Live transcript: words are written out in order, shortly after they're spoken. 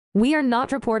We are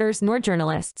not reporters nor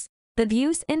journalists. The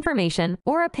views, information,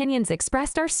 or opinions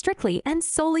expressed are strictly and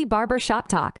solely barbershop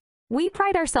talk. We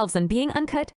pride ourselves on being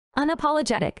uncut,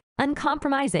 unapologetic,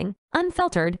 uncompromising,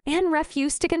 unfiltered, and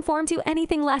refuse to conform to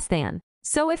anything less than.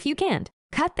 So if you can't,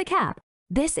 cut the cap.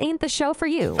 This ain't the show for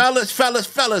you.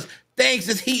 Fellas, things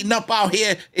is heating up out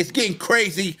here. It's getting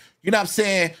crazy. You know what I'm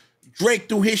saying? Drake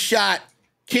threw his shot.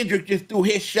 Kendrick just threw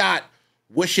his shot.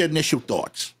 What's your initial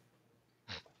thoughts?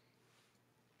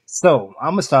 So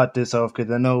I'm gonna start this off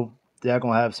because I know they're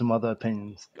gonna have some other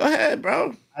opinions. Go ahead,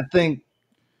 bro. I think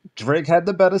Drake had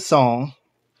the better song.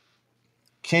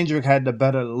 Kendrick had the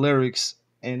better lyrics,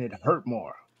 and it hurt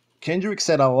more. Kendrick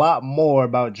said a lot more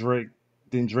about Drake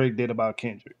than Drake did about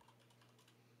Kendrick.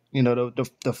 You know,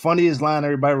 the funniest line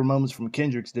everybody remembers from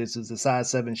Kendrick's this is the size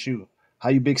 7 shoe. How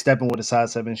you big stepping with a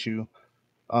size 7 shoe?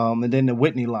 And then the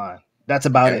Whitney line. That's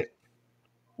about it.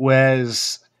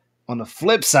 Whereas on the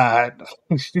flip side,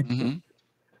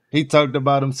 he talked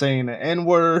about him saying the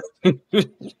N-word.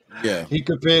 Yeah. He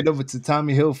compared over to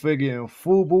Tommy Hilfiger and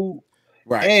FUBU.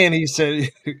 Right. And he said,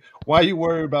 why you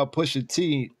worried about pushing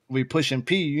T? We pushing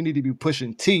P, you need to be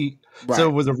pushing T. Right. So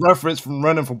it was a reference from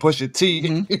running from pushing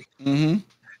T.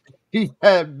 He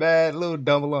had bad little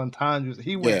double entendres.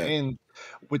 He went in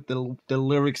with the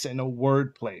lyrics and the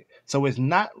wordplay. So it's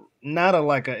not a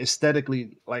like a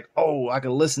aesthetically like, oh, I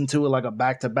can listen to it like a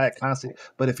back-to-back concert.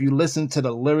 But if you listen to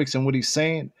the lyrics and what he's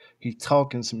saying, he's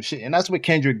talking some shit. And that's what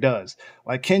Kendrick does.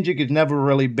 Like Kendrick has never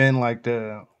really been like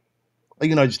the,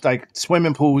 you know, just like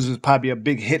Swimming Pools is probably a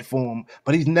big hit for him,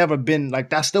 but he's never been like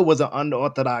that. Still was an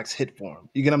unorthodox hit for him.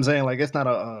 You get what I'm saying? Like it's not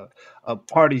a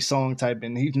party song type,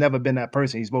 and he's never been that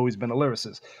person. He's always been a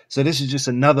lyricist. So this is just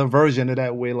another version of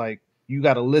that where like you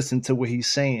got to listen to what he's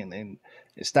saying and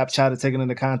stop trying to take it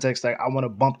into context. Like I want to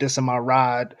bump this in my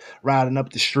riding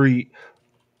up the street,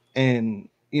 and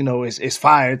you know it's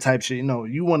fire type shit. You know,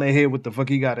 you want to hear what the fuck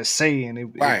he got to say,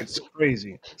 and it's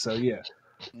crazy. So yeah,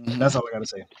 that's all I got to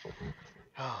say.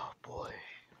 Oh boy!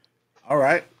 All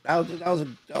right, that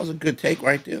was a good take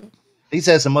right there. He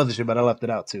said some other shit, but I left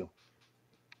it out too.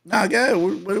 Nah, good.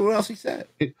 What else he said?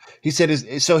 He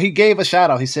said so he gave a shout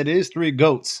out. He said it is 3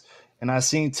 goats, and I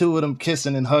seen 2 of them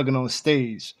kissing and hugging on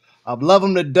stage. I love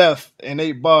them to death. In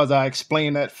 8 bars, I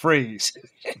explain that phrase.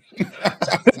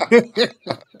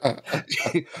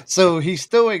 So he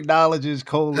still acknowledges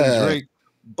Cole and Drake,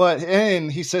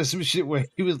 and he said some shit where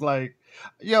he was like,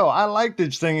 "Yo, I like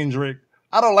this singing Drake.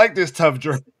 I don't like this tough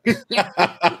Drake."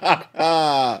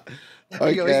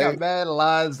 Okay. Yo, he got mad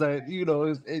lines that, you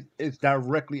know, it's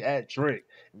directly at Drake.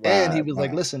 And he was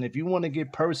like, listen, if you want to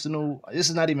get personal, this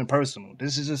is not even personal.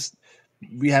 This is just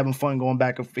we having fun going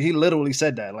back. He literally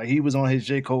said that. Like he was on his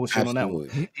J. Cole shit on that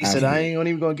one. He said, I ain't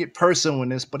even going to get personal in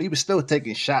this, but he was still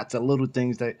taking shots at little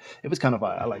things that it was kind of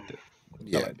fire. I liked it.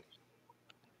 Yeah. I liked it.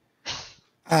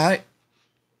 All right.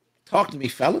 Talk to me,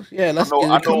 fellas. Yeah, let's come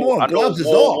on. Gloves is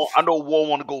off. I know War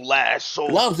want to go last, so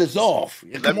gloves is off.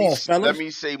 Yeah, come on, fellas. Let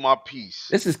me say my piece.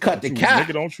 This is cut the cap.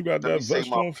 Nigga, don't you got that vest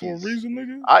on for a reason,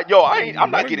 nigga? I'm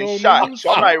not getting shot,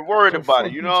 so I'm not worried about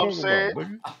it. You know what I'm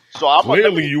saying? So I'm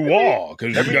clearly you are,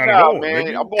 because you got it on, man.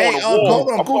 nigga. I'm going to war.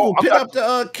 Hold on, Google, pick up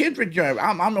the Kendrick joint.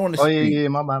 I'm on the street. Yeah,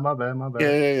 my bad.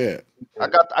 Yeah.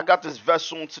 I got this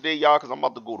vest on today, y'all, because I'm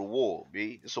about to go to war,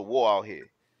 B. It's a war out here.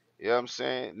 You know what I'm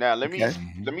saying? Now let me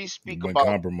speak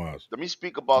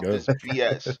about this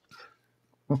BS.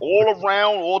 All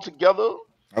around, all together.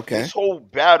 Okay. This whole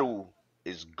battle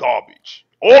is garbage.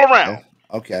 All around.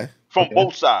 Okay. From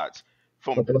both sides.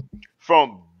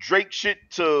 From Drake shit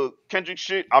to Kendrick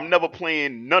shit. I'm never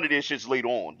playing none of this shits later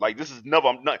on. Like this ain't no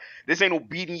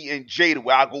Beanie and Jada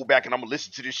where I go back and I'm gonna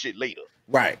listen to this shit later.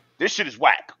 Right. This shit is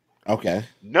whack. Okay.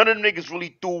 None of them niggas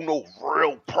really threw no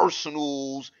real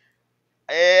personals.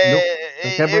 I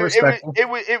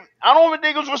don't even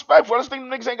think it was respectful. I just think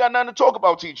the niggas ain't got nothing to talk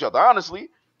about to each other. Honestly,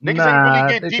 niggas ain't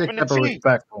really get deep in the tea.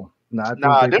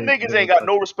 Them niggas ain't got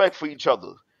no respect for each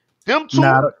other. Them two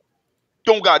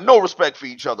don't got no respect for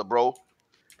each other, bro.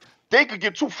 They could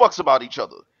give 2 fucks about each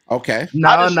other. Okay.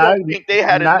 I don't think they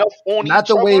had enough on each other. Not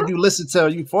the way you listen to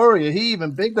Euphoria. He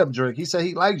even bigged up Drake. He said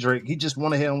he liked Drake. He just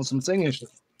want to hear him some singing shit.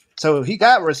 So he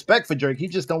got respect for Drake. He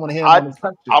just don't want to hear him on his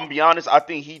touch. I'm be honest. I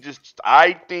think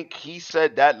he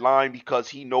said that line because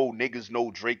he know niggas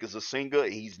know Drake is a singer.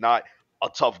 And he's not a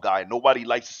tough guy. Nobody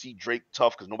likes to see Drake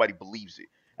tough because nobody believes it.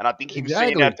 And I think he was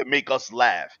saying that to make us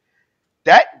laugh.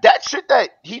 That shit that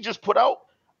he just put out,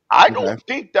 I don't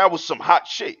think that was some hot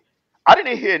shit. I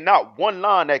didn't hear not one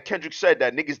line that Kendrick said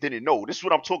that niggas didn't know. This is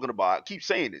what I'm talking about. I keep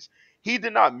saying this. He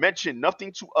did not mention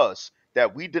nothing to us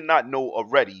that we did not know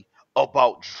already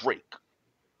about Drake.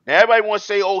 Now everybody wants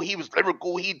to say, oh, he was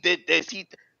lyrical, he did this,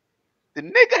 The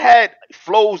nigga had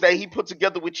flows that he put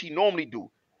together, which he normally do.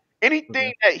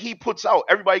 Anything that he puts out,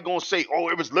 everybody gonna say, "Oh,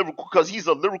 it was lyrical," because he's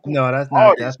a lyrical No, that's not.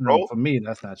 artist, That's not bro. for me.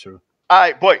 That's not true.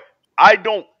 But I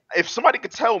don't. If somebody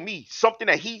could tell me something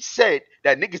that he said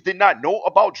that niggas did not know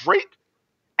about Drake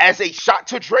as a shot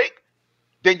to Drake,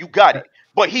 then you got it.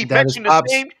 But he mentioned the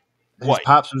same. His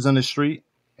pops was in the street,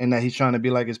 and that he's trying to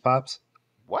be like his pops.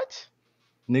 What?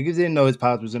 Niggas didn't know his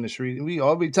pops was in the street.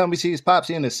 Every time we see his pops,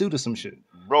 he in a suit or some shit.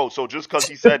 Bro, so just because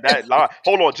he said that line,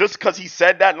 hold on, just because he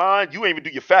said that line, you ain't even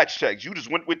do your fact checks. You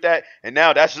just went with that, and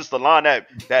now that's just the line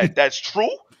that's true.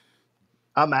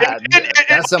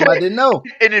 That's something I didn't know.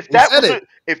 And if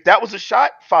that was a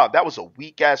shot, Five, that was a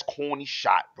weak ass corny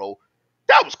shot, bro.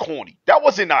 That was corny. That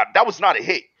was not a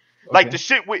hit. Okay. Like the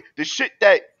shit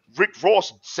that Rick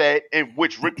Ross said, and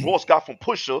which Rick Ross got from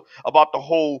Pusha about the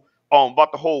whole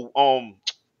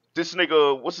this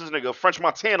nigga, what's his nigga, French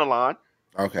Montana line.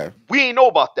 Okay. We ain't know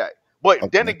about that.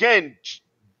 But then again,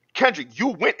 Kendrick, you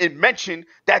went and mentioned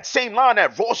that same line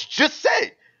that Ross just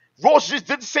said. Ross just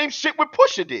did the same shit with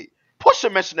Pusha did.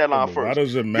 Pusha mentioned that line first. Why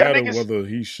does it matter whether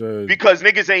he should? Because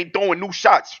niggas ain't throwing new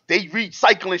shots. They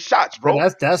recycling shots, bro.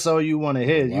 But that's all you want to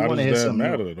hear. You want to hear something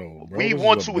matter, though, bro? We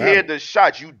want to hear the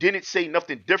shots. You didn't say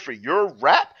nothing different. Your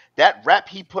rap, that rap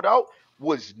he put out,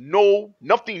 was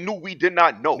nothing new we did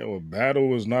not know. A battle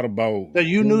was not about. So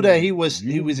you knew that he was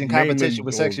in competition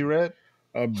with Sexy Red?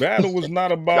 A battle was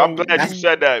not about. I'm glad you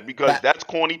said that because that's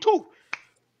corny too.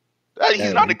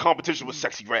 He's not in competition with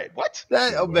Sexy Red. What?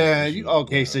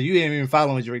 Okay, so you ain't even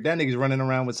following Drake. That nigga's running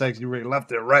around with Sexy Red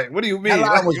left and right. What do you mean? That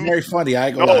line was very funny. I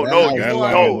ain't gonna lie. That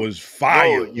line was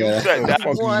fire. You said that.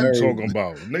 What the fuck are you talking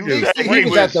about? He was at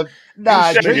the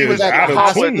he was at the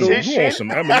competition. You want some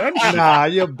Eminem shit? Nah,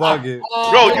 you're bugging.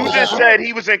 Bro, you just said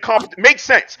he was in competition. Makes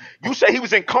sense. You said he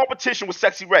was in competition with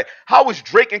Sexy Red. How is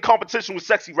Drake in competition with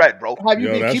Sexy Red, bro? Have you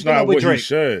been keeping up with Drake? He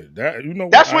said.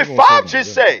 That's what Five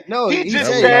just said. No, he just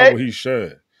said. He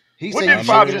said. What did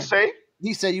Five just say?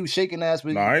 He said you shaking ass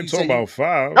with. Nah, I ain't talking about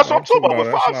Five. That's what I'm talking about.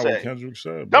 What Five said. What Kendrick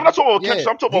said. I'm not talking about Kendrick.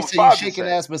 I'm talking about Five. He shaking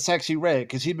ass with Sexy Red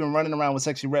because he's been running around with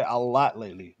Sexy Red a lot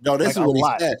lately. No, this is what he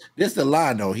said. This is the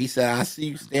line though. He said, "I see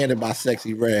you standing by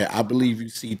Sexy Red. I believe you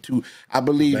see two. I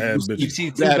believe you see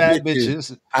two bad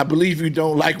bitches. I believe you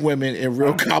don't like women in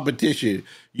real competition.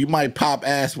 You might pop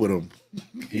ass with them."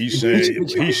 He's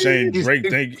saying Drake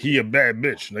think he a bad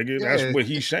bitch, nigga. That's what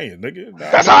he's saying, nigga.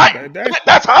 That's hot.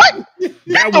 That's hot.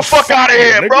 Get the fuck out of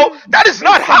here, bro. That is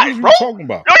not hot, bro. Talking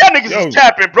about? Y'all niggas is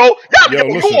capping, bro.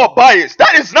 You are biased.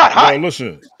 That is not hot.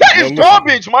 That is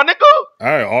garbage, my nigga. All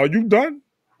right, are you done?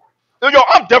 Yo,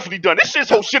 I'm definitely done. This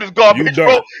whole shit is garbage,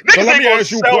 bro. Niggas so let me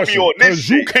ask you a question. Because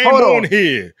you came on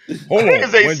here. Hold on.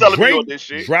 Niggas ain't selling me on this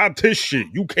shit. Dropped his shit.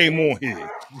 You came on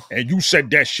here and you said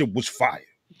that shit was fire.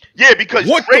 Yeah, because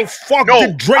what Drake, the fuck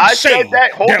did Drake say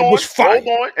that was fire? Hold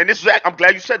on, and this is I'm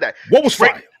glad you said that. What was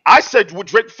fire? I said with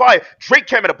Drake fire, Drake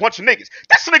came at a bunch of niggas.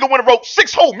 This nigga went and wrote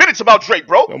 6 whole minutes about Drake,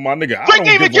 bro. Yo, my nigga, Drake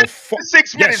didn't even get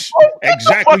 6 minutes, bro.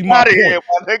 Exactly my point. Here,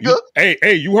 my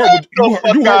nigga. You heard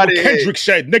what Kendrick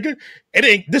said, nigga.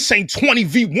 This ain't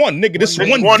 20v1, nigga. This is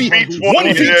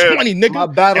 1v20,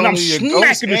 nigga. And I'm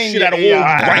smacking the shit out of all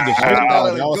grinders,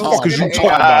 nigga. What the fuck is you talking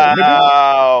about,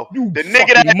 nigga? You the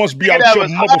nigga that must be out your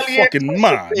motherfucking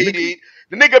mind.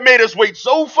 The nigga made us wait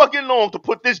so fucking long to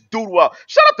put this doodle out.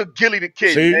 Shout out to Gilly the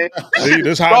Kid, man.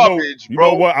 This how garbage, I know.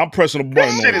 You know what? I'm pressing the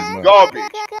button. This shit is garbage.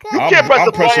 You can't press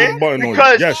the button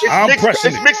because yes, I'm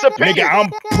pressing it. Nigga,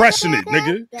 I'm pressing it,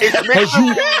 nigga. Because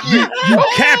you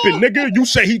capping, nigga. You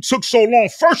say he took so long.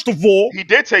 First of all, he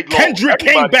did take long. Kendrick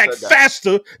came back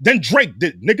faster than Drake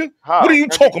did, nigga. What are you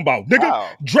talking about,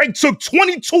 nigga? Drake took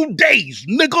 22 days,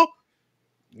 nigga.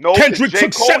 No, Kendrick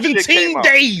took 17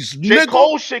 days, nigga. J.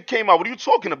 Cole shit came out. What are you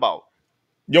talking about?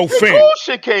 Yo, J. fam. Cole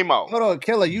shit came out. Hold on,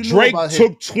 Killer. You Drake know about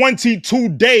took 22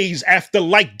 days after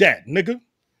Like That, nigga.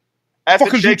 After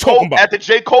fuck is you talking about? After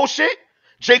J. Cole shit?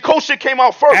 J. Cole shit came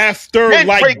out first. After then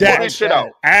Like Drake That. Shit out.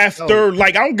 After,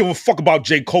 like, I don't give a fuck about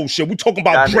J. Cole shit. We talking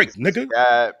about Drake, nigga.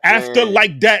 After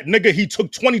Like That, nigga, he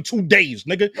took 22 days,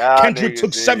 nigga. Kendrick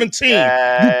took 17. You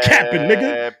capping,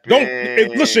 nigga.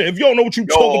 Listen, if you don't know what you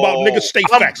talking about, nigga, stay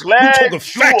facts. We talking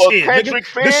facts here, nigga.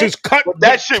 Fan, this is cut.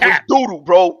 That shit was doodle,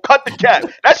 bro. Cut the cap.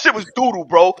 That shit was doodle,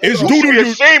 bro. It's doodle to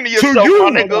ashamed of yourself, you.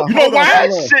 My nigga. You know why?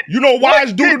 You know why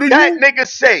it's doodle to you? That nigga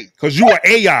say? Because you an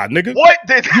AI, nigga. What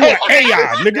did you an AI,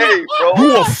 nigga?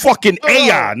 You a fucking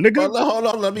AI, nigga. Hold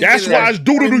on, let me That's why it's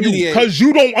doodle to you. Because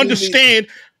you don't understand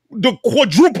the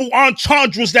quadruple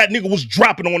entendres that nigga was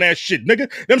dropping on that shit,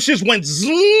 nigga. Them shits went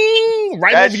zoom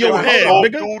right that over your head, so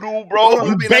nigga. Doo-doo, bro.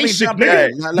 You basic,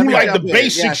 nigga. You like the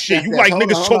basic shit. You like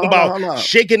niggas talking about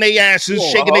shaking their asses,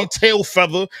 shaking their tail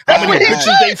feather, how many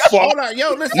bitches they fuck. Hold on,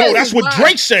 yo, listen. No, that's what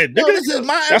Drake said, nigga. Yo, this is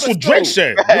my that's what Drake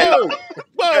said.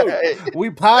 Whoa. We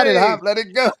potted, Hop. Let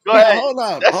it go. Go ahead. Hold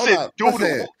up.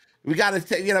 Listen, we got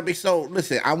to, so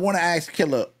listen, I want to ask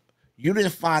Killer, you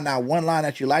didn't find out one line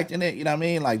that you liked in it, you know what I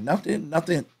mean? Like nothing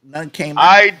came out.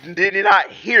 I did not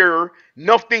hear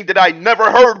nothing that I never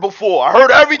heard before. I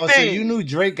heard everything. Oh, so you knew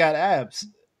Drake got abs.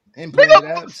 Implanted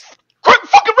abs.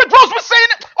 Fucking Rick Ross was saying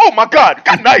it. Oh my God.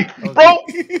 Good night, bro.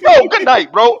 Yo, good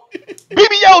night, bro.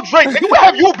 BBL Drake, nigga, where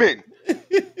have you been? What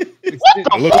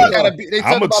the fuck?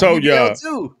 I'm gonna tell y'all.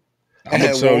 I'm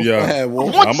gonna tell y'all.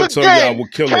 I'm gonna tell y'all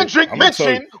what Killer. Kendrick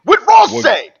mentioned what Ross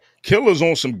said. Killer's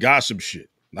on some gossip shit.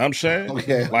 Know what I'm saying?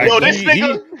 Okay. Like yo, this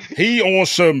nigga, he on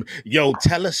some, yo,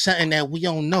 tell us something that we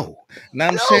don't know. Know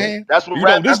what I'm saying? That's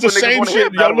what this is the same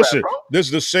shit. Yo, listen, rap, this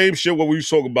is the same shit what we was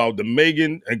talking about, the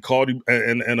Megan and Cardi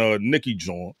and Nicki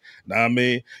John. Know what I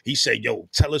mean? He said, yo,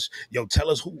 tell us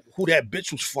who that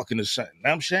bitch was fucking or something. Know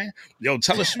what I'm saying? Yo,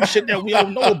 tell us some shit that we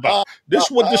don't know about. This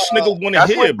is what this nigga wanna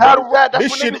hear, bro.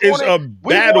 This shit is a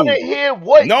battle. Hear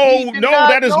what no,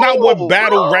 that is not what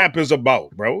battle rap is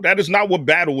about, bro. That is not what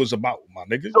battle is about, my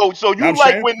nigga. So you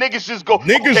like when niggas just go,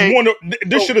 niggas want to.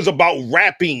 This shit is about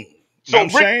rapping. So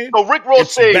Rick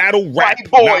Ross said, battle rap,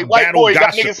 white boy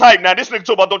got niggas hype. Now this nigga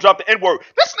talk about don't drop the N-word.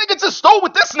 This nigga just stole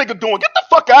what this nigga doing. Get the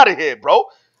fuck out of here, bro.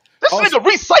 This nigga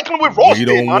recycling with Ross. We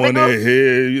don't want to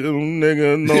hear you,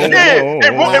 nigga. No. Yeah,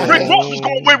 and Rick Ross was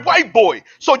going with white boy.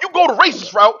 So you go the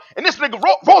racist route, and this nigga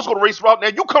Ross go the racist route. Now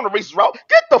you come the racist route.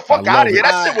 Get the fuck out of here.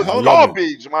 That shit was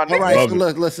garbage, my nigga. All right, so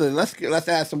listen, let's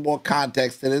add some more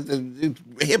context to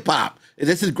this. Hip hop.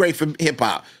 This is great for hip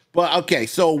hop. But okay,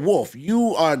 so Wolf,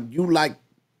 you like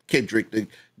Kendrick.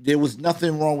 There was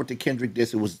nothing wrong with the Kendrick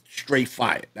diss. It was straight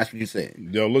fire. That's what you're saying.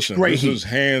 Yo, listen, this is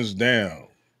hands down.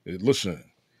 Listen.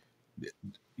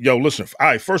 All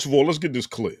right, first of all, let's get this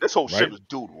clear. This whole shit was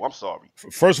doodle. I'm sorry.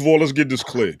 First of all, let's get this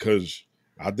clear, because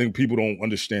I think people don't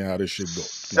understand how this shit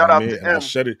goes. Shout out to and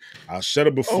I said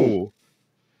it before. Oh.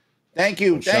 Thank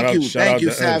you, Savage.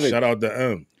 Shout out to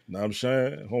M. Know what I'm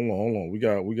saying? Hold on. We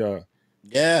got.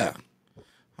 Yeah.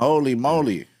 Holy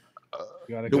moly.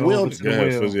 The wheel.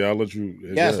 Fizzy, I'll let you.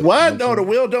 Yes. What? No, the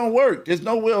wheel don't work. There's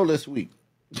no wheel this week.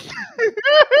 The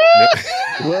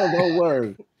wheel don't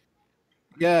work.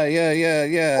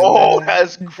 Yeah. Oh,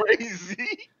 that's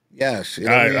crazy. Yes. All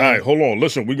right. Hold on.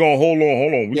 Listen, we're going to hold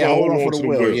on. We're going to hold on to the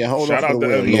wheel. Yeah, hold Shout on out to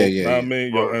the to wheel. M. Yeah. Know what I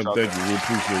mean? Yo, M, thank you. We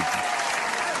appreciate you.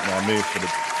 Know what I mean? For the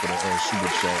super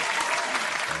chat.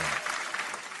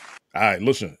 All right,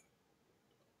 listen.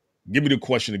 Give me the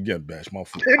question again, Bash. My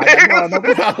fault. No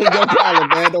problem,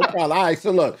 man. No problem. All right,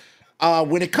 so look.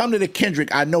 When it comes to the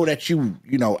Kendrick, I know that you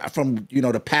know, from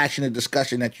the passionate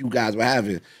discussion that you guys were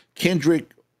having,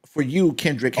 Kendrick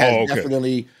has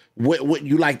definitely what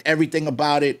you liked everything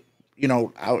about it.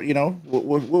 What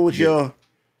was your?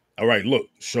 All right, look.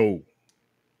 So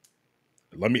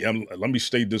let me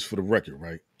state this for the record,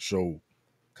 right? So,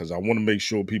 because I want to make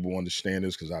sure people understand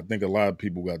this, because I think a lot of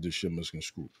people got this shit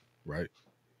misconstrued, right?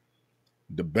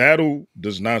 The battle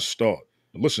does not start.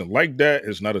 Listen, Like That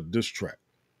is not a diss track,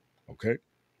 okay?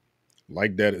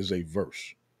 Like That is a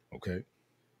verse, okay?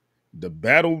 The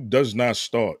battle does not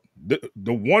start. The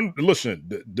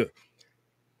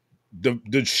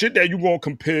shit that you gonna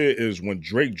compare is when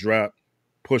Drake dropped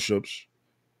Push-Ups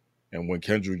and when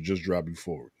Kendrick just dropped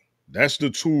Before It. That's the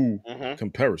two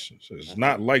comparisons. It's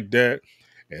not Like That.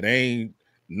 It ain't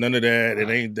none of that. It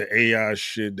ain't the AI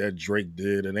shit that Drake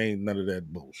did. It ain't none of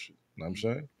that bullshit. You know what I'm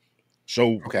saying?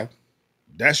 So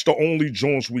that's the only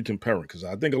joints we comparing, because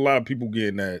I think a lot of people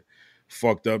getting that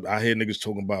fucked up. I hear niggas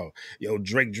talking about, yo,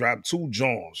 Drake dropped 2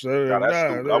 joints.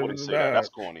 That's stupid. I wouldn't say that. That's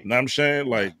corny. You know what I'm saying?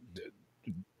 Like,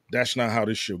 that's not how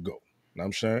this should go. You know what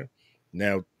I'm saying?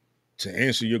 Now, to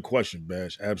answer your question,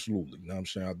 Bash, absolutely. You know what I'm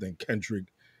saying? I think Kendrick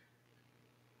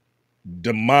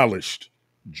demolished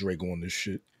Drake on this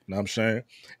shit. You know what I'm saying?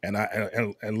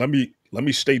 And let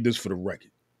me state this for the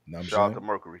record. You know what I'm saying? Shout out to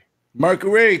Mercury.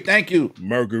 Mercury, thank you.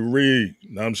 Mercury. You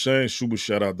know what I'm saying? Super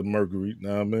shout out to Mercury. You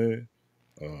know what I mean?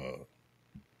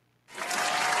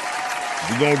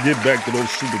 We're gonna get back to those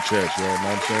super chats, y'all. You know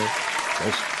what I'm saying?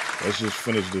 Let's just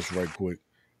finish this right quick.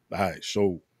 All right,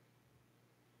 so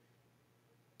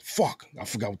I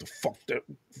forgot what the fuck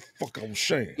I was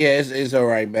saying. Yeah, it's all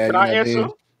right, man. Can I answer?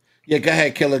 Yeah, go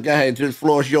ahead, Killer. Go ahead. The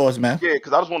floor is yours, man. Yeah,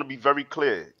 because I just want to be very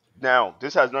clear. Now,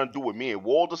 this has nothing to do with me and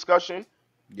Wall discussion.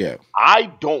 Yeah.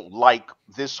 I don't like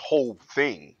this whole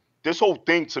thing this whole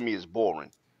thing to me is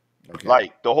boring. Okay.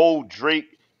 Like the whole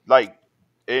Drake, like,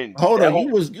 and hold on,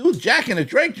 you was jacking a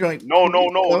Drake joint. No.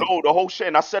 The whole shit,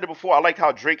 and I said it before. I like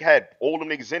how Drake had all them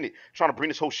niggas in it, trying to bring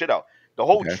this whole shit out. The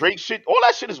whole Drake shit, all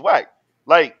that shit is whack.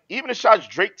 Like, even the shots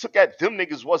Drake took at them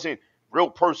niggas wasn't real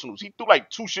personals. He threw like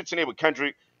 2 shits in there with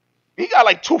Kendrick. He got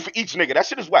like 2 for each nigga. That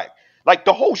shit is whack. Like,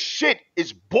 the whole shit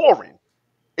is boring.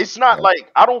 It's not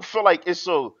like, I don't feel like it's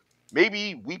a,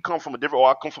 maybe we come from a different, or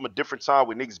I come from a different time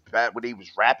where niggas bad, where they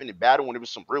was rapping and battle when it was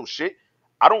some real shit.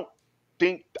 I don't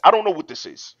know what this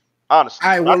is. Honestly,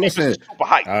 all right. Well, listen. Super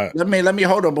hype. Let me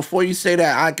hold on before you say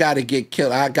that. I gotta get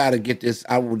Killer. I gotta get this.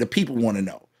 The people want to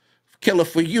know, Killer,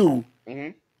 for you.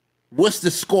 What's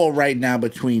the score right now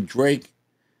between Drake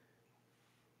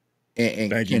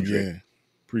and Thank Kendrick? You, yeah.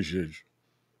 Appreciate you.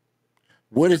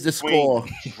 What is the score?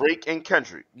 Drake and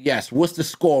Kendrick. Yes. What's the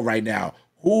score right now?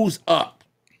 Who's up?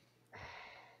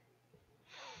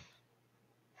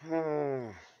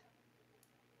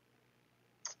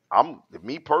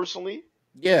 Me personally.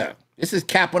 Yeah, this is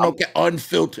Capital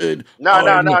unfiltered. No.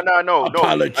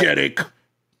 Apologetic.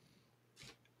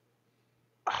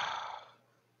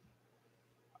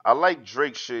 I like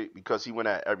Drake shit because he went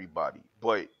at everybody,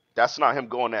 but that's not him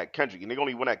going at Kendrick. And they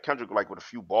only went at Kendrick like with a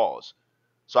few bars.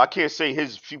 So I can't say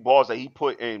his few bars that he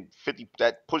put in 50,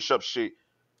 that push-up shit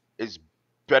is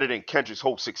better than Kendrick's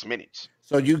whole 6 minutes.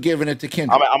 So you giving it to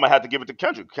Kendrick? I'm gonna have to give it to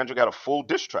Kendrick. Kendrick had a full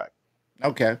diss track.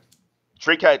 Okay.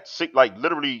 Drake had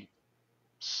literally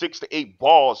 6 to 8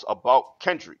 bars about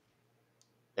Kendrick,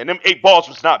 and them 8 bars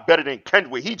was not better than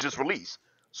Kendrick what he just released.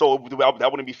 So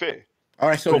that wouldn't be fair. All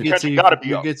right, so Kendrick gotta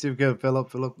be up.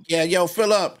 Philip. Yeah, yo,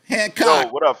 Philip, Hancock.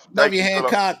 Yo, what up? Love you,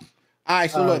 Hancock. All right,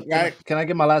 so look, right? Can I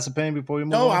get my last opinion before we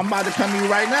move on? No, I'm about to come to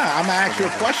you right now. I'm gonna ask you a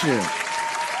question.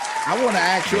 I want to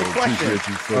ask you a question.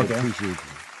 Appreciate you.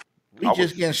 We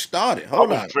just getting started.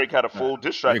 Hold on. Drake had a full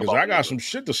diss track. Because I got some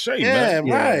shit to say, man.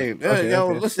 Yeah, right.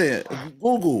 Okay. Listen,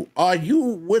 Google,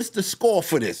 what's the score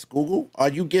for this, Google? Are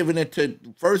you giving it to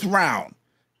first round?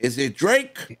 Is it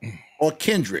Drake or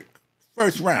Kendrick?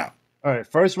 First round. All right,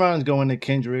 first round is going to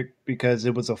Kendrick because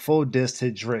it was a full diss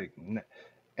to Drake.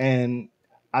 And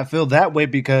I feel that way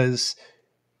because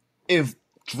if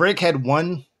Drake had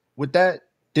won with that,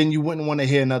 then you wouldn't want to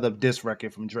hear another diss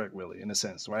record from Drake, really, in a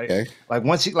sense, right? Okay. Like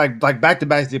once he like back to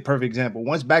back is the perfect example.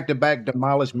 Once back to back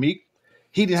demolished Meek,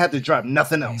 he didn't have to drop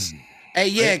nothing else. Hey,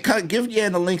 yeah, right? Give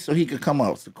Yan the link so he could come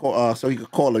up, so he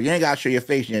could call her. You ain't gotta show your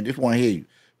face yet. Just want to hear you.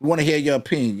 We want to hear your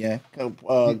opinion, yeah.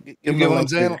 You get what I'm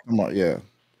saying? Come on, yeah.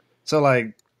 So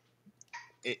like,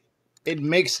 it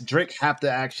makes Drake have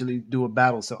to actually do a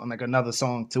battle song, like another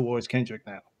song towards Kendrick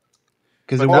now,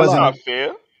 because it wasn't not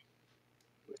fair.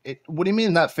 What do you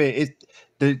mean not fair?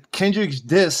 The Kendrick's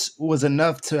diss was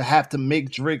enough to have to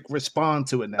make Drake respond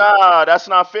to it now. Nah, that's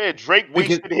not fair. Drake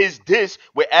wasted his diss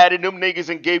with adding them niggas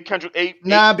and gave Kendrick eight.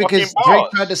 Because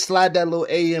Drake tried to slide that little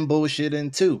AM bullshit in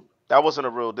too. That wasn't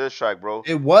a real diss track, bro.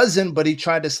 It wasn't, but he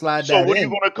tried to slide that in. So what are you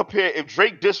going to compare? If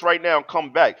Drake diss right now and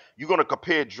come back, you're going to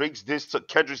compare Drake's diss to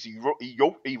Kendrick's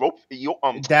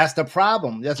That's the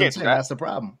problem. That's what I'm saying. That's the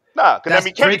problem. Nah, because I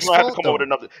mean, Kendrick's going to have to come up with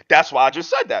another. That's why I just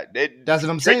said that. That's what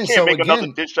I'm saying. Drake can't make another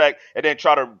diss track and then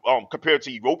try to compare it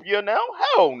to Europia now?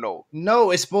 Hell no.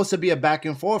 No, it's supposed to be a back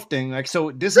and forth thing. Like,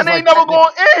 so this then is ain't never going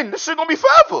to end. This shit going to be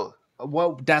forever.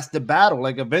 Well, that's the battle.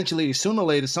 Like, eventually, sooner or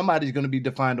later, somebody's going to be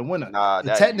defined a winner. Nah,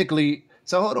 technically...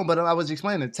 So hold on, but I was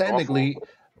explaining. Technically,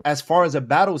 as far as a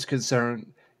battle is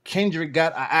concerned, Kendrick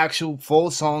got an actual full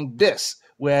song diss,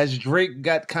 whereas Drake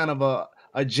got kind of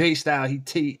a J style. He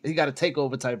got a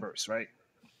takeover type verse, right?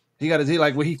 He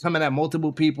like where he coming at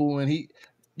multiple people, and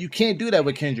you can't do that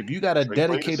with Kendrick. You got to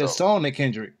dedicate a song to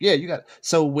Kendrick. Yeah, you got.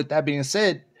 So with that being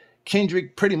said,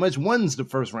 Kendrick pretty much wins the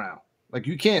first round. Like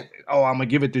you can't, I'm gonna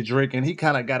give it to Drake, and he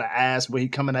kind of got an ass where he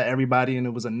coming at everybody, and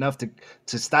it was enough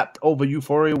to stop over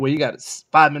Euphoria where he got a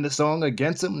 5-minute song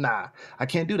against him. Nah, I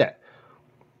can't do that.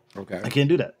 Okay, I can't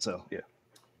do that. So yeah.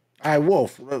 All right,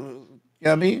 Wolf. You know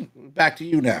what I mean? Back to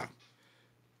you now.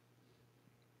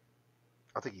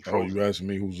 I think he. You asking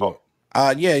me who's up?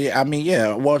 Yeah. I mean,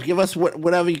 yeah. Well, give us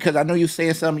whatever because I know you're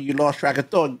saying something. You lost track of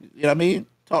thought. You know what I mean?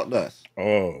 Talk to us.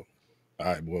 Oh. All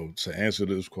right, well, to answer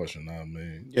this question, I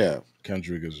mean, yeah,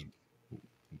 Kendrick is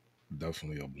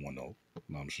definitely a 1-0.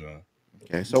 I'm sure.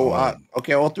 Okay, so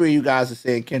all three of you guys are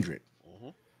saying Kendrick. Mm-hmm.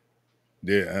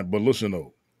 Yeah, but listen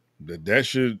though, that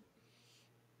shit,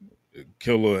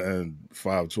 Killer and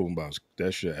 5 talking about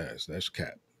that shit ass. That's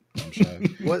cap. You know what I'm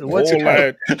saying? What's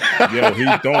that? Yo, he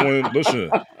throwing.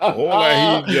 Listen, all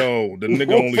that the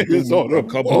nigga only do a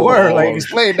couple. Word, like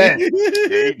explain that.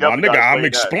 My nigga, I'm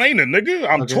explaining, nigga.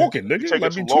 I'm talking, nigga.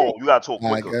 Let me talk. You gotta talk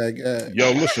quicker.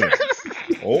 Yo, listen.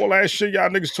 All that shit y'all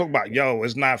niggas talk about, yo,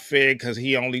 it's not fair because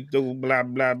he only do blah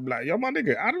blah blah. Yo, my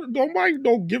nigga, nobody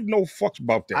don't give no fucks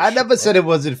about that. I never said it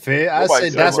wasn't fair. I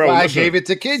said that's why I gave it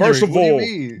to Kendrick. First of all,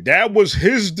 that was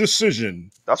his decision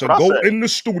to go in the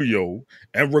studio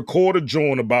and record a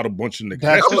joint about a bunch of niggas.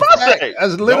 That's what I said.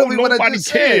 That's literally what I just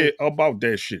said. Nobody cared about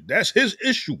that shit. That's his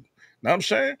issue. Know what I'm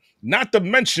saying? Not to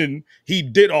mention, he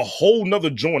did a whole nother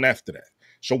joint after that.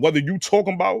 So whether you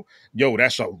talking about, yo,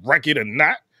 that's a record or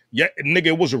not, yeah, nigga,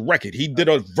 it was a record. He did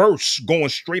a verse going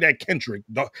straight at Kendrick.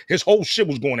 His whole shit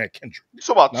was going at Kendrick. You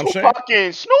talking about Tupac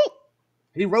and Snoop?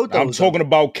 He wrote those. I'm talking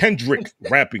about Kendrick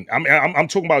rapping. I'm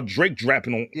talking about Drake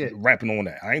rapping on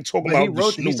that. I ain't talking about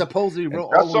Snoop. He supposedly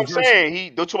wrote. That's what I'm saying. He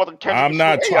don't talk about the Kendrick. I'm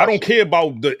not. I don't care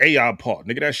about the AI part,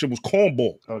 nigga. That shit was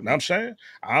cornball. Okay. Know what I'm saying?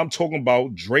 I'm talking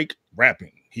about Drake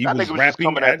rapping. He was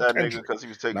rapping at that Kendrick. Nigga because he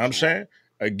was taking. Know what I'm saying?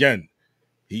 Again,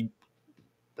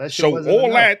 so all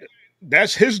enough.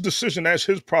 That's his decision. That's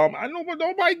his problem. I know, but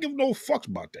nobody give no fucks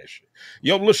about that shit.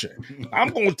 Yo, listen, I'm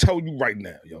gonna tell you right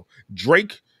now, yo,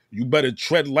 Drake, you better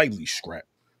tread lightly, Scrap.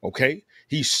 Okay,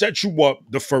 he set you up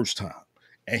the first time,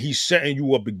 and he's setting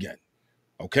you up again.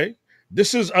 Okay,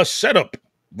 this is a setup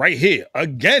right here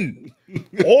again.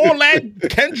 All that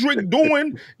Kendrick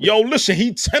doing, yo, listen,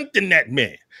 he tempting that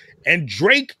man, and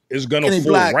Drake is gonna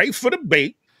fall right for the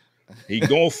bait. He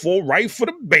gonna fall right for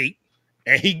the bait.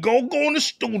 And he gonna go in the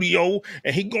studio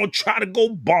and he gonna try to go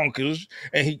bonkers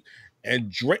and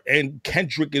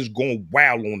Kendrick is gonna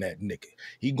wow on that nigga.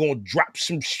 He gonna drop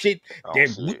some shit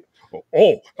it's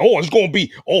gonna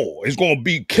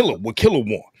be Killer what Killer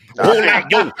want. All that,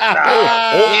 yo, he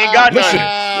ain't got listen,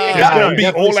 nothing. It's gonna be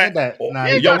all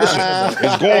that. Yo, listen,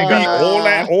 it's gonna be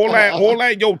all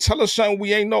that. Yo, tell us something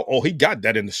we ain't know. Oh, he got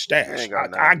that in the stash.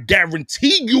 I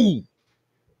guarantee you.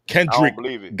 Kendrick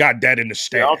got that in the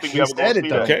stash. I don't think we ever gonna see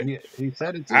that. Okay? He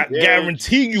said it too. I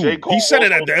guarantee you. He said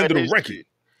it at the end of the record.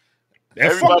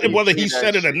 And fuck it whether he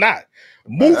said it or not.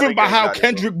 Moving by how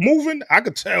Kendrick moving, I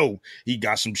could tell he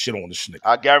got some shit on this nigga.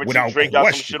 I guarantee Drake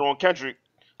got some shit on Kendrick.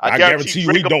 I guarantee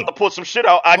you Drake about to put some shit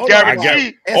out. I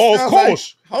guarantee. Oh, of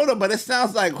course. Hold on, but it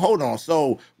sounds like, hold on.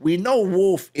 So we know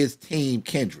Wolf is team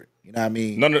Kendrick. You know what I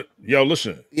mean? Yo,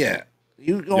 listen. Yeah.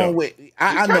 You going with?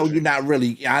 I know you're not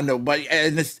really. I know, but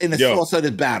in the source of this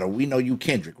battle, we know you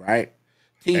Kendrick, right?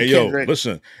 Team Kendrick.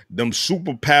 Listen, them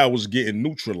superpowers getting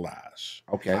neutralized.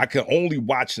 Okay, I can only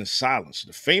watch in silence.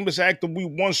 The famous actor we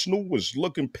once knew was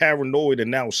looking paranoid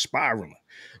and now spiraling.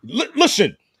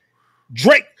 Listen,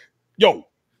 Drake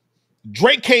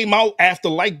came out after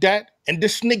like that. And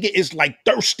this nigga is like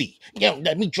thirsty. Yo,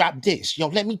 let me drop this. Yo,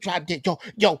 let me drop this.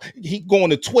 Yo, he going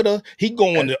to Twitter. He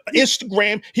going to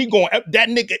Instagram. That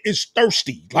nigga is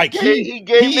thirsty. Like he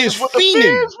is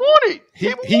fiending.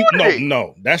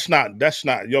 No, that's not.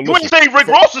 Yo, you ain't saying Rick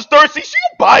Ross is thirsty. See,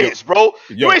 you biased, bro.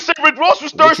 You ain't saying Rick Ross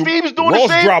was thirsty. He was doing the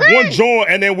same dropped thing. one joint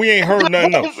and then we ain't heard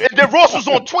nothing else. And then Ross was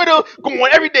on Twitter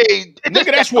going every day.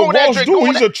 Nigga, that's what Ross do.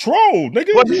 He's a troll,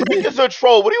 nigga. But Drake is a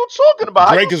troll. What are you talking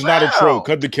about? Drake is not a troll.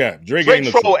 Cut the cap. Drake ain't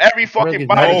a troll. Every fucking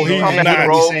body. No, he's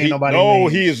not. No,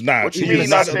 he is not. What you mean he's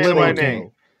not saying my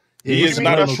name? He is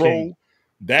not a troll.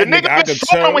 That nigga I could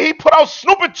tell when he put out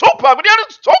Snoop and Tupac. What are you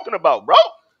talking about, bro?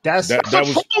 That's a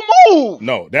troll move.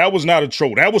 No, that was not a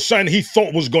troll. That was something he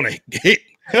thought was gonna hit.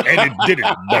 And it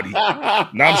didn't, buddy. Know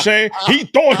what I'm saying? He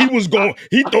thought he was going.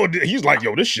 He's like,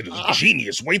 yo, this shit is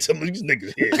genius. Wait till these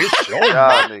niggas hear this shit. Oh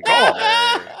my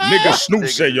God. Nigga Snoop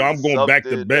said, yo, I'm going back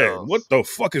to bed. What the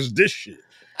fuck is this shit?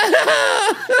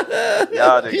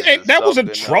 That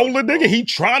wasn't trolling, nigga. He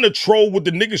trying to troll with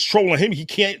the niggas trolling him. He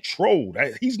can't troll.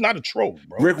 He's not a troll,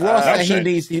 bro. Rick Ross said he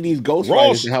needs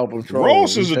ghostwriters to help him troll.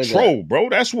 Ross is a troll, bro.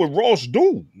 That's what Ross do.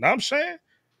 Know what I'm saying?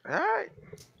 All right.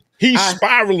 He's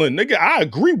spiraling, nigga. I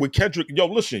agree with Kendrick. Yo,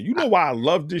 listen, you know why I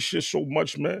love this shit so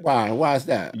much, man? Why? Why is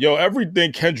that? Yo,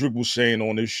 everything Kendrick was saying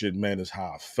on this shit, man, is how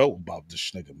I felt about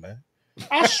this nigga, man.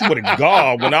 I swear to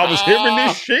God, when I was hearing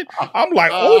this shit, I'm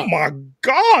like, oh my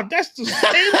God, that's the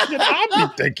same shit I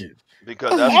be thinking.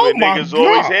 Because that's what niggas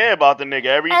always hear about the nigga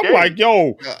every day. I'm like,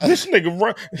 yo, this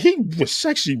nigga, he was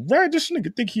sexy, right? This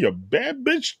nigga think he a bad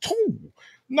bitch too.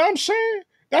 Know what I'm saying?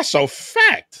 That's a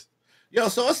fact. Yo,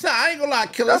 so I ain't gonna lie,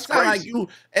 Killer. It sound like you.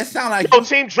 It sound like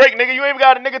Team Drake, nigga. You ain't even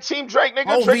got a nigga Team Drake,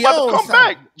 nigga. Drake about to come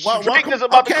back. Drake is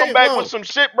about to come back with some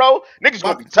shit, bro. Niggas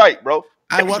gonna be tight, bro.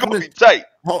 Niggas gonna be tight.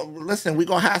 Listen, we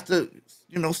gonna have to,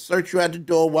 search you at the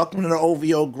door. Welcome to the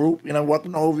OVO group.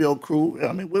 Welcome to the OVO crew.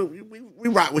 I mean, we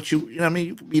rock with you. You know what I mean?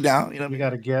 You can be down. We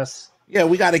got a guest. Yeah,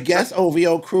 we got a guest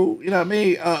OVO crew. You know what I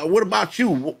mean? What about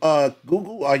you,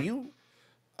 Google? Are you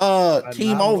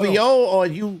Team OVO or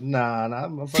you? Nah,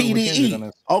 I'm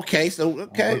TDE. Okay, so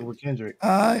okay. I'm with Kendrick. All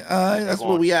right. That's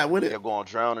where we at with it. They're gonna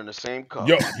drown in the same cup.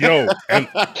 And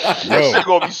this shit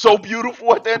gonna be so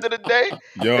beautiful at the end of the day.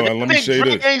 And let me say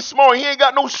Drake this: ain't smart. He ain't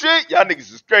got no shit. Y'all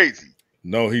niggas is crazy.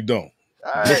 No, he don't.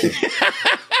 Right. He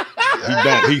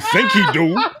don't. He think he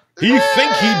do. He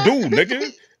think he do,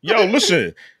 nigga. Yo,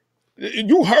 listen.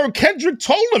 You heard Kendrick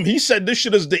told him. He said this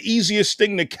shit is the easiest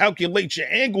thing to calculate your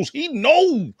angles. He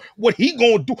know what he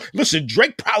gonna do. Listen,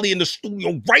 Drake probably in the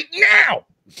studio right now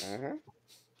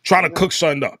trying to cook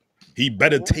something up. He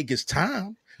better take his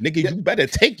time. Nigga, you better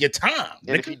take your time.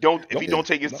 And if he don't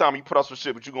take his time, he put out some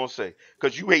shit. What you gonna say?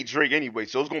 Because you hate Drake anyway,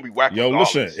 so it's gonna be whack.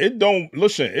 Listen,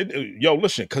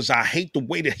 because I hate the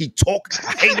way that he talk.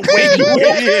 I hate the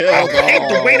way I hate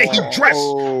the way that he dress.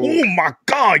 Oh my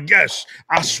God, yes.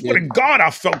 I swear to God,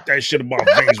 I felt that shit in my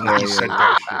veins when he said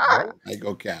that shit, bro. I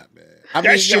go cap, man.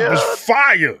 That shit was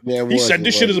fire. He said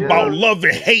this shit is about love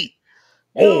and hate.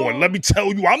 Oh, and let me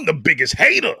tell you, I'm the biggest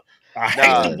hater. I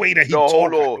hate the way that he talk.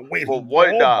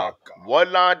 One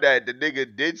line that the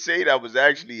nigga did say that was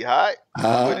actually hot.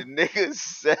 Where the nigga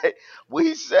said, what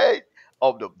he said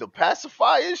of the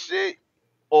pacifier shit,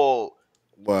 or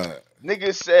what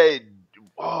nigga said.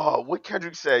 Oh, what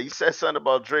Kendrick said? He said something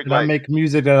about Drake. I make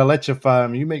music that electrify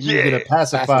him. You make music that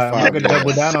pacify him. I'm gonna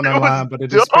double down on that line, but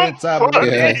it is spend time with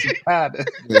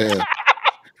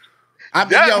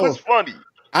that was funny.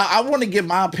 I want to give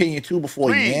my opinion too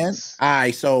before you end. All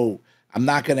right, so I'm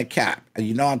not gonna cap.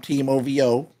 You know I'm Team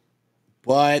OVO,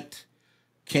 but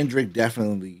Kendrick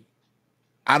definitely.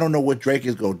 I don't know what Drake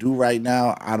is gonna do right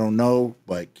now. I don't know,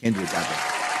 but Kendrick got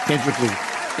that. Kendrick was.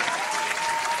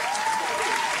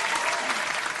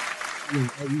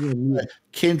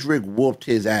 Kendrick whooped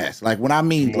his ass. Like when I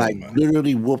mean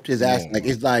literally whooped his ass. Like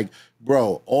it's like,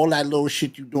 bro, all that little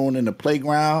shit you doing in the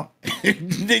playground,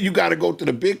 then you gotta go to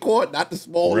the big court, not the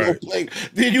small little play.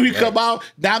 Then you come out.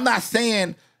 Now I'm not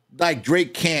saying like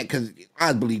Drake can't, because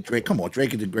I believe Drake. Come on,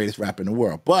 Drake is the greatest rapper in the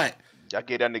world. But y'all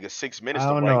gave that nigga 6 minutes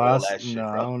to write all that shit.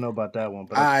 I don't know about that one.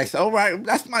 But all right, so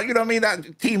that's my, you know what I mean,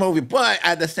 that team over. But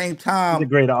at the same time, he's a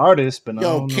great artist, but I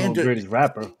don't know Kendrick, greatest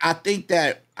rapper. I think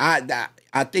that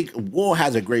I think War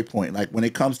has a great point. Like when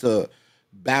it comes to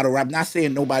battle rap, not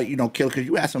saying nobody kill, because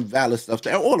you have some valid stuff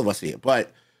there. All of us here,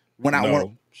 but when I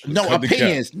want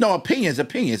opinions.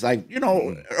 Like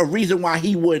a reason why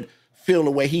he would feel the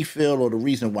way he feel, or the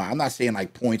reason why. I'm not saying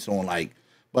like points on like,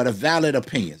 but a valid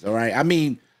opinions. All right. I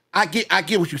mean, I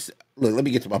get what you said. Look, let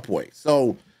me get to my point.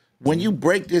 So when you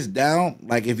break this down,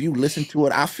 like if you listen to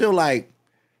it, I feel like,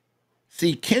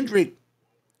 see, Kendrick,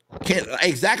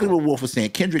 exactly what Wolf was saying.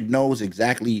 Kendrick knows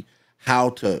exactly how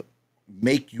to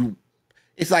make you.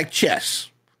 It's like chess,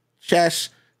 checkers.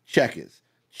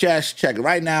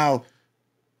 Right now,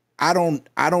 I don't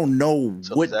know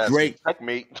what Drake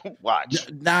checkmate. Watch.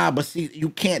 Nah, but see, you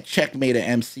can't checkmate an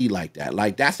MC like that.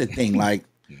 Like that's the thing. Like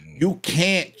you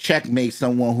can't checkmate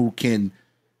someone who can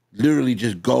literally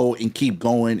just go and keep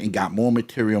going and got more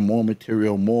material,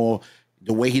 more.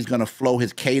 The way he's gonna flow,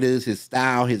 his cadence, his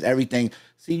style, his everything.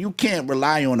 See, you can't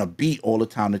rely on a beat all the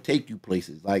time to take you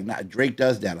places. Like Drake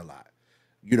does that a lot.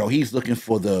 He's looking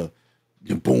for the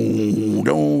boom,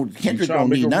 don't. Kendrick don't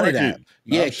need none of that.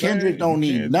 Yeah, Kendrick don't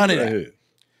need none of that.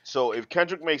 So if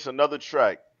Kendrick makes another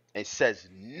track and says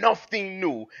nothing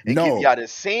new and give y'all the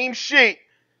same shit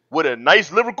with a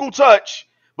nice lyrical touch,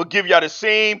 but give y'all the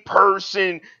same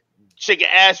person shaking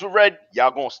ass with red,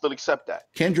 y'all gonna still accept that?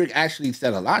 Kendrick actually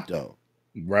said a lot though.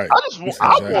 Right.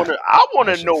 I want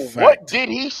to know what did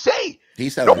he say. He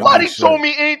said nobody told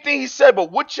me anything he said,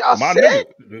 but what y'all said.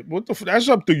 What the? That's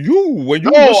up to you. When you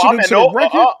listening to the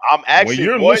record, I'm asking. When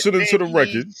you're listening to the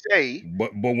record,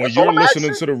 but when you're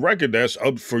listening to the record, that's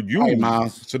up for you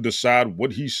to decide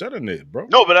what he said in it, bro.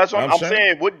 No, but that's what I'm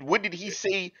saying. What did he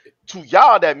say to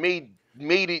y'all that made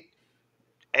it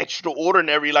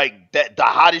extraordinary, like that, the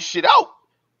hottest shit out?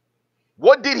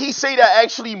 What did he say that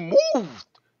actually moved?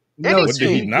 No,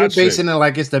 you're basing it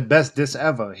like it's the best diss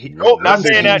ever. Nope, not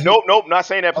saying that. Nope, not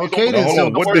saying that. Okay, then. So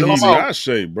what did he not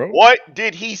say, bro? What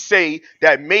did he say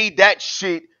that made that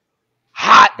shit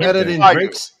hot? Better than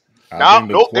Drake's?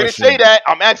 Nope, they didn't say that.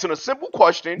 I'm asking a simple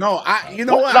question. No, you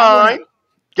know what? Line?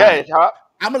 Go ahead, Hop.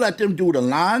 I'm gonna let them do the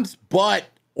lines, but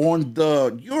on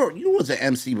you was an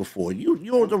MC before. You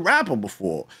was a rapper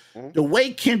before. Mm-hmm. The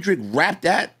way Kendrick rapped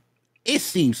that, it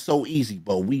seems so easy,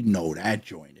 but we know that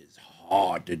joint is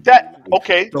hard to do.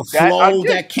 The flow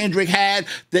that Kendrick had,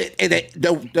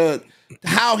 the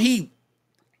how he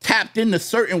tapped into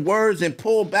certain words and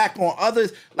pulled back on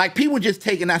others. Like people just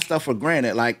taking that stuff for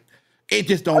granted. Like It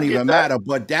just don't even matter.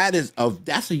 But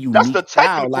that's a unique that's the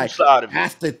style. Technical side of it.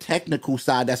 That's the technical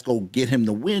side that's gonna get him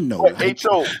the win, though. But, hey,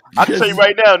 Cho, I can tell you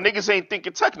right now, niggas ain't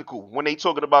thinking technical when they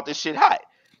talking about this shit hot.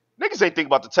 Niggas ain't thinking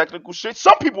about the technical shit.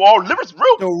 Some people are lyrics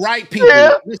real. The right people.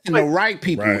 Yeah, listen, the right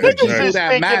people. Right, the people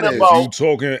that matters. If you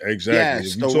talking exactly.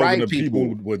 Yes, if you talking to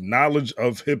people with knowledge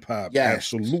of hip hop,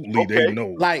 absolutely they know.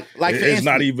 Like it's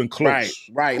not even close.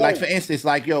 Right. Like for instance,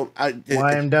 like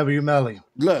YMW Melly.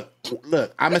 Look.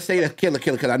 I'm gonna say the killer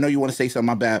because I know you want to say something.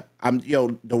 My bad.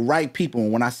 The right people.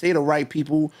 And when I say the right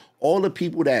people, all the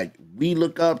people that we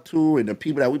look up to and the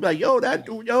people that we be like, yo, that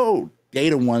dude, they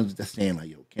the ones that's saying like,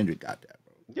 yo, Kendrick got that.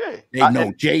 Yeah, they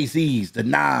know Jay-Z's, the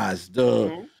Nas,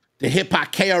 the hip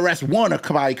hop KRS-One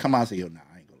come out and say, yo, nah,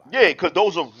 I ain't gonna lie. Yeah, because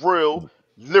those are real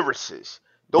lyricists.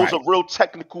 Those are real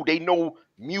technical. They know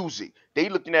music. They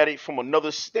looking at it from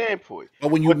another standpoint. But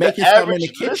when you making something in the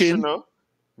kitchen,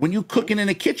 when you cooking in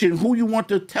the kitchen, who you want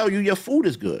to tell you your food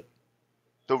is good?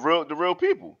 The real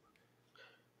people.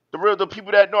 The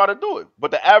people that know how to do it.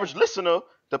 But the average listener,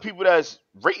 the people that's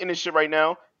rating this shit right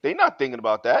now, they not thinking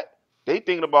about that. They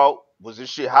thinking about, was this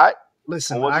shit hot?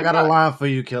 Listen, I got a line for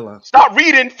you, Killer. Stop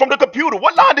reading from the computer.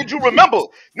 What line did you remember?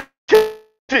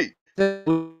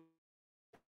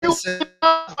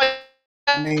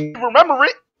 Remember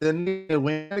it?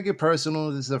 When I get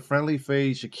personal, this is a friendly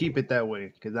phase. Should keep it that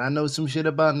way. Because I know some shit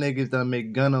about niggas that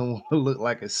make Gunna look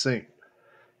like a saint.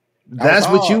 That's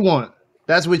what you want.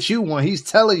 That's what you want. He's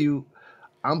telling you,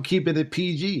 I'm keeping it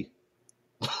PG.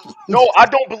 No, I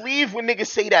don't believe when niggas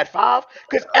say that, Five,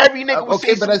 because every nigga will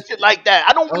say some shit like that.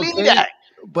 I don't believe that.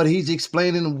 But he's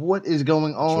explaining what is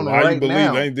going on so right you believe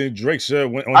now. Anything Drake said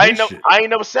on I ain't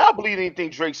never said I believe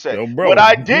anything Drake said. Yo, bro, but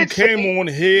I did came on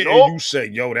here and you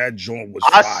said, yo, that joint was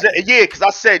fire. Because I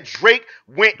said Drake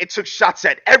went and took shots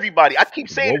at everybody. I keep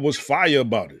saying what was fire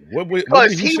about it?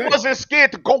 Because he wasn't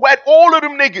scared to go at all of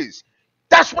them niggas.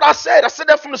 That's what I said. I said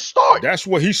that from the start. That's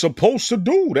what he's supposed to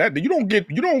do. That you don't get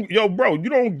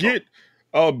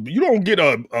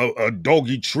a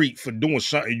doggy treat for doing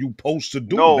something you supposed to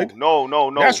do.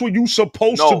 No. That's what you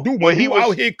supposed to do. When you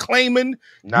out here claiming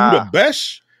you the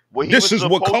best, this is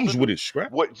what comes with it,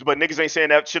 scrap. But niggas ain't saying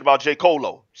that shit about J.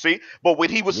 Cole, see? But what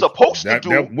he was supposed to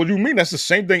do. What do you mean? That's the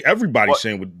same thing everybody's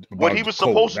saying about what he was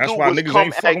supposed to do. That's why niggas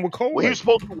ain't fucking with Cole. What he was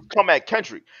supposed to do was come at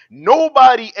Kendrick.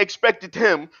 Nobody expected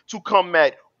him to come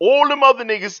at all them other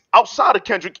niggas outside of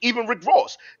Kendrick, even Rick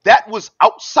Ross. That was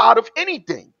outside of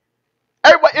anything.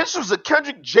 Everybody, this was a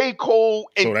Kendrick, J. Cole,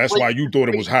 and so that's why you thought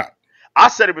it was hot. I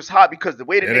said it was hot because the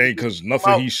way that it ain't because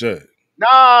nothing he said.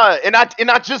 Nah, and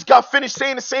I just got finished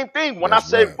saying the same thing when I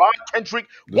said why Kendrick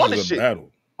won the shit.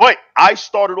 Battle. But I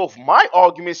started off my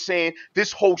argument saying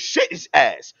this whole shit is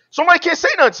ass. Somebody can't say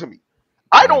nothing to me.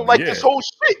 I don't like this whole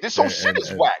shit. This whole shit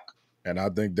is whack. And I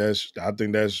think that's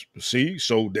see.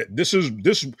 So this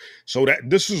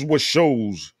is what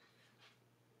shows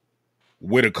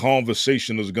where the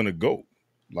conversation is gonna go.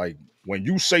 Like when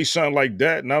you say something like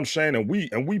that, and I'm saying, and we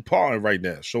partying right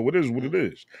now, so it is what it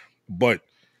is. But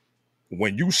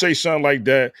when you say something like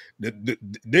that,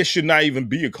 there should not even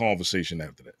be a conversation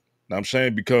after that. Know what I'm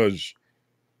saying? Because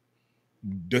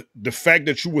the fact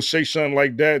that you would say something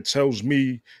like that tells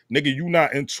me, nigga, you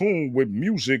not in tune with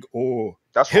music or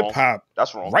hip hop.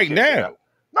 That's wrong. Right now.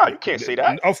 No, you can't say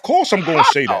that. Of course I'm going to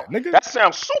say that, nigga. That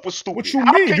sounds super stupid. What you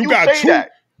mean? You got two.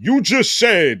 That? You just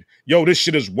said, yo, this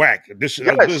shit is whack. This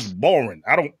is boring.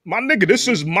 My nigga, this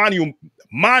is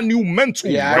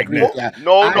monumental right now.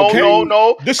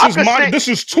 No. This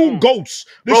is two goats.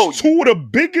 This is two of the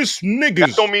biggest niggas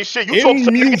that don't mean shit. You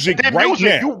in music right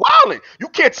now. You wildin'. You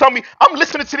can't tell me I'm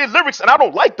listening to their lyrics and I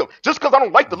don't like them. Just because I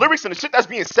don't like the lyrics and the shit that's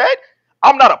being said,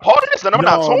 I'm not a part of this and I'm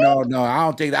not told. No.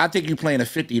 I think you playing a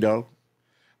 50 though.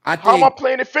 How am I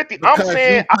playing at 50? I'm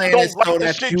saying I don't like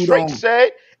the shit Drake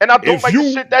said, and I don't like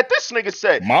the shit that this nigga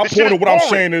said. My point of what I'm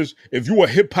saying is, if you a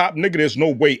hip hop nigga, there's no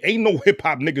way, ain't no hip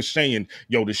hop nigga saying,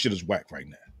 yo, this shit is whack right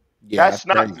now. Yeah, that's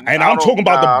not. And I'm talking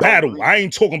about the battle. I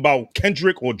ain't talking about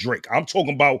Kendrick or Drake. I'm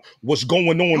talking about what's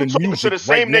going on in music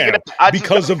right now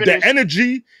because of the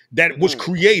energy that was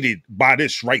created by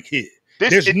this right here.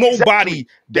 There's nobody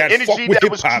that fuck with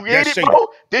hip hop that say that.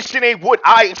 This shit ain't what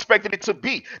I expected it to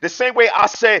be. The same way I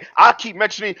said I keep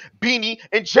mentioning Beanie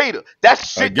and Jada.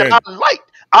 That's shit that I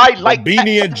liked. I like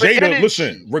Beanie and Jada.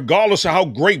 Listen, regardless of how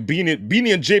great Beanie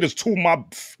and Jada's two of my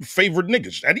favorite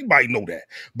niggas. Anybody know that,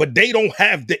 but they don't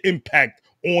have the impact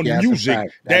on music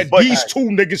that these two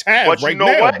niggas have right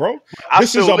now, bro.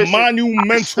 This is a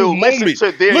monumental moment.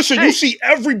 Listen, you see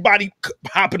everybody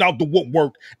hopping out the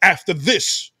woodwork after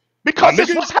this. Because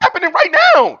it's what's happening right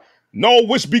now. No,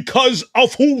 it's because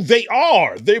of who they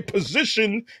are. Their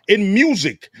position in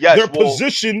music. Yes, their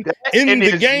position in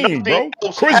the game, bro.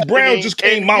 Chris Brown just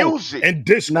came out and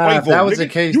dissed Quavo. If that was the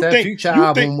case, that Future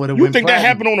album would have went think that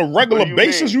happened on a regular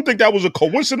basis? You think that was a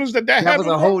coincidence that happened? That was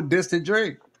a whole distant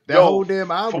Drake. That whole damn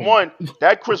album. For one,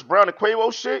 that Chris Brown and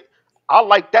Quavo shit, I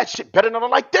like that shit better than I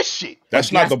like this shit.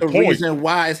 That's not the point. Reason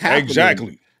why it's happening.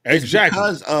 Exactly. It's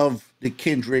because of the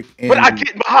Kendrick. And but I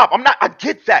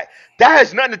get that. That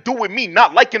has nothing to do with me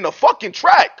not liking the fucking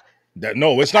track.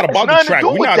 No, it's not about the track.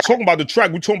 We're not talking about the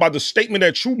track. We're talking about the statement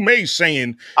that you made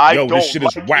saying, yo, this shit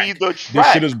is whack.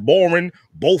 This shit is boring.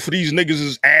 Both of these niggas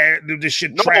is this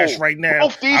shit trash right now.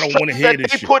 I don't want to hear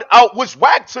this shit. They put out was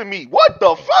whack to me. What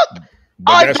the fuck?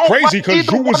 But that's crazy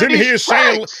because you was in here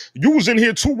saying, you was in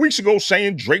here 2 weeks ago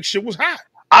saying Drake shit was hot.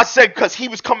 I said because he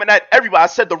was coming at everybody. I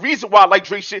said the reason why I like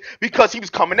Drake shit because he was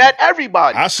coming at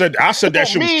everybody. I said that shit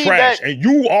was trash, and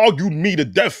you argued me to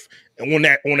death on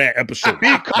that episode.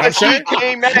 Because he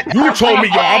came at you told me,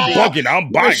 yo, I'm bugging,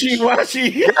 I'm biased. Yes.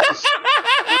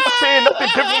 I'm not saying nothing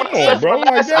different.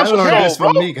 I learned this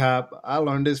from Meek, Hop. I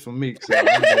learned this from Meek. So I'm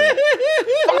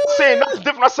not saying nothing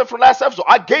different I said from last episode.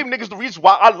 I gave niggas the reason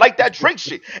why I like that Drake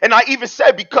shit. And I even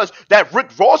said because that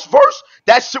Rick Ross verse,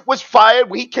 that shit was fired.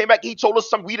 When he came back, he told us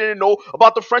something we didn't know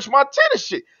about the French Montana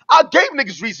shit. I gave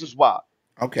niggas reasons why.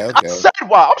 Okay. I said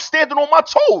why. I'm standing on my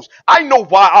toes. I know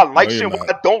why I like shit and why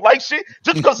I don't like shit.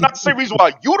 Just because it's not the same reason why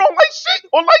you don't like shit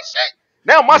or like shit.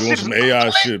 Now my shit is some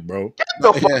AI shit, bro. Get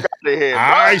the fuck out of here, bro.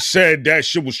 I said that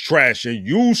shit was trash, and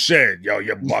you said, yo,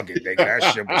 you're bugging, nigga. That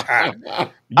shit was hot.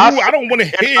 I don't want to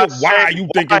hear why you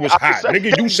think it was hot.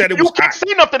 Nigga, you said it was hot. You can't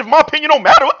say nothing if my opinion don't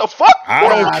matter. What the fuck? I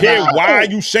don't care why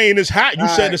you saying it's hot. You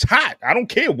said it's hot. I don't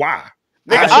care why.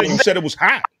 Nigga, you said it was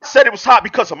hot. I said it was hot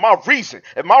because of my reason.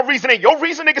 If my reason ain't your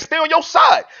reason, nigga, stay on your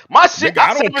side. My shit, nigga,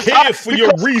 I don't care for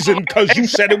your reason because you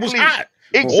said it was hot.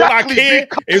 Exactly. All I care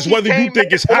is whether you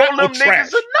think it's hot or trash.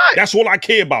 That's all I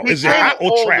care about. Is it hot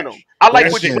or trash? I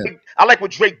like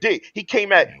what Drake did. He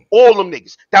came at all them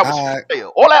niggas. That was fair.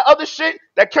 All that other shit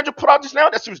that Kendrick put out just now,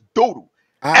 that shit was doodle.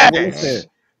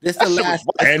 This the last.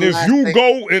 And if you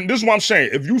go, and this is what I'm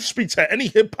saying, if you speak to any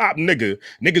hip hop nigga,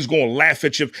 niggas gonna laugh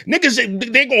at you.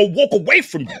 Niggas, they gonna walk away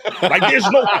from you. Like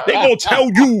they gonna tell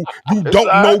you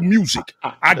don't know music.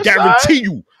 I guarantee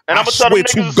you. And I swear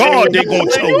to God, they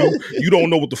gonna tell you don't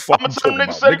know what the fuck I'm talking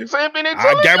about.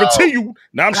 I guarantee you.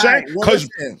 Now I'm saying, because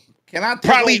can I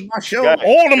probably my show?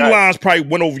 All them lines probably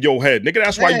went over your head, nigga.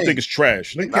 That's why you think it's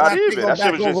trash. Can I go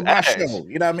back over my show?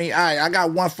 You know what I mean? I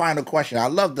got one final question. I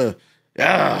love the, you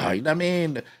know what I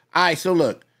mean? All right, so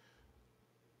look,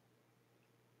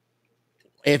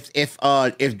 if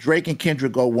Drake and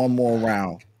Kendrick go one more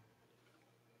round,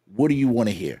 what do you want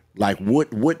to hear? Like what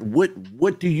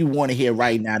do you want to hear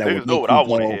right now that would make I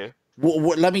want to hear?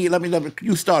 Let me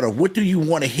you start off. What do you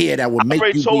want to hear that would make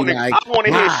you be like? I want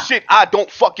to hear shit I don't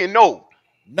fucking know.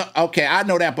 No, okay, I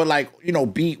know that, but like, you know,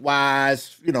 beat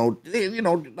wise, you know,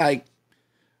 like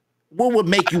what would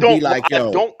make you be like,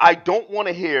 yo? I don't want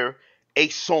to hear a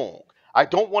song. I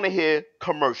don't want to hear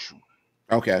commercial.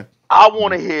 Okay. I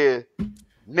want to hear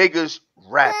niggas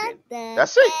rapping.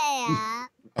 That's it.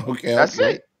 Okay. That's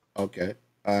it. Okay.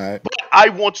 All right. But I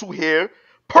want to hear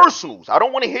personals. I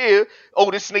don't want to hear, oh,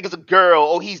 this nigga's a girl.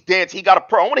 Oh, he's dancing. He got a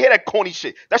pro. I want to hear that corny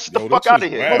shit. That's the fuck out of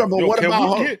here. Hold on, but what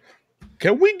about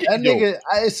can we get that nigga?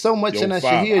 It's so much in that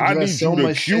shit. He addressed so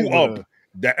much shit.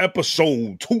 The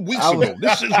episode 2 weeks ago.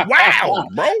 This is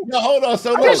wild, bro. No, hold on.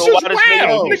 So this is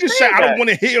wild. Nigga said I don't want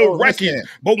to hear a record,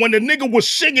 but when the nigga was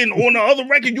singing on the other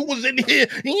record, you was in here.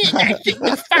 That shit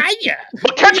was fire.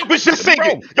 But Kendrick was just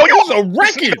singing. Yo, it's a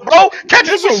record, bro.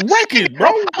 Kendrick was a record, bro.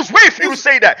 I was waiting for you to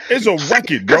say that. It's a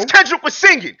record, bro. Kendrick was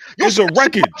singing. It's a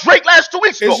record. Drake last 2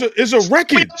 weeks ago. It's a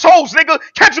record. Toes, nigga.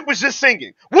 Kendrick was just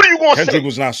singing. What are you gonna say? Kendrick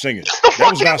was not singing. That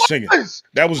was not singing.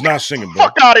 That was not singing, bro.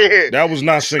 Fuck out of here. That was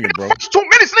not singing, bro. 2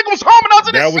 minutes, nigga was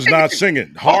harmonizing. That was not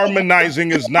singing.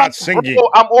 Harmonizing is not singing.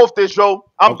 I'm off this, yo.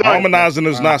 I'm done. Harmonizing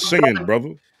is not singing,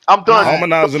 brother. I'm done.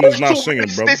 Harmonizing is not singing,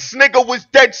 bro. This nigga was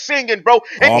dead singing, bro.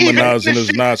 And harmonizing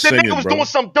is not singing, bro. The nigga was doing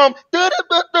some dumb. Yo,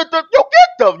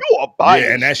 get them. You a bias,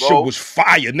 yeah, and that bro. Shit was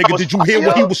fire, nigga. Did you hear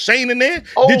what he was saying in there?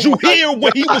 Did you hear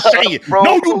what he was saying?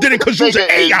 No, you didn't, because you was an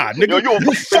AI, nigga.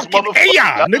 You fucking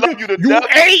AI, nigga. You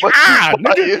AI,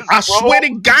 nigga. I swear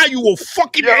to God, you a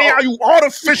fucking AI. You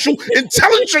artificial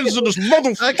intelligence of this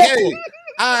motherfucker. Okay.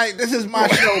 All right, this is my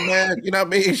show, man. You know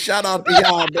what I mean? Shout out to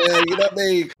y'all, man. You know what I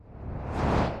mean?